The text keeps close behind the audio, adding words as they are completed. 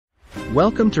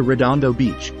Welcome to Redondo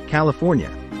Beach, California,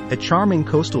 a charming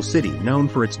coastal city known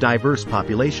for its diverse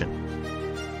population.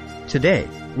 Today,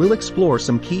 we'll explore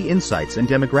some key insights and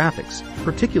demographics,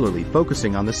 particularly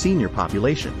focusing on the senior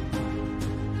population.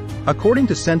 According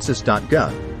to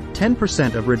Census.gov,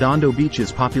 10% of Redondo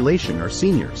Beach's population are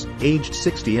seniors, aged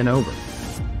 60 and over.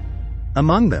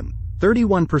 Among them,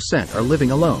 31% are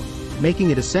living alone, making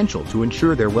it essential to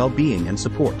ensure their well-being and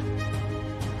support.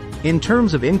 In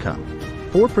terms of income,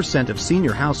 4% of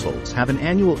senior households have an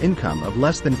annual income of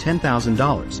less than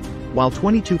 $10,000, while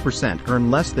 22%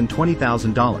 earn less than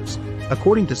 $20,000,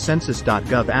 according to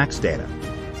Census.gov AX data.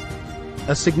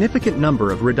 A significant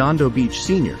number of Redondo Beach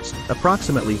seniors,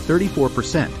 approximately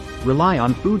 34%, rely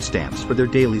on food stamps for their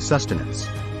daily sustenance.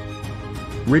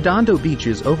 Redondo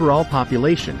Beach's overall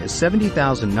population is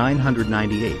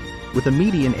 70,998, with a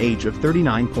median age of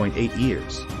 39.8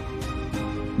 years.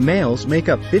 Males make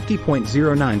up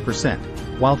 50.09%,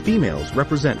 while females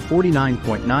represent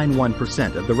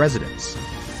 49.91% of the residents.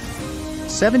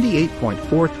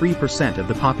 78.43% of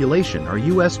the population are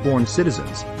U.S.-born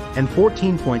citizens, and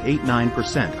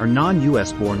 14.89% are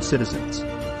non-U.S.-born citizens.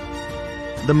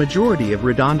 The majority of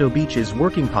Redondo Beach's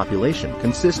working population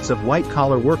consists of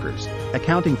white-collar workers,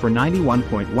 accounting for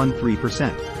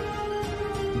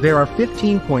 91.13%. There are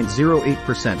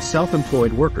 15.08%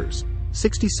 self-employed workers,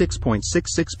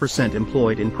 66.66%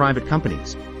 employed in private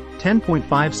companies,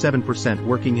 10.57%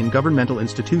 working in governmental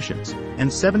institutions,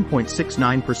 and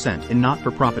 7.69% in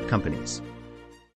not-for-profit companies.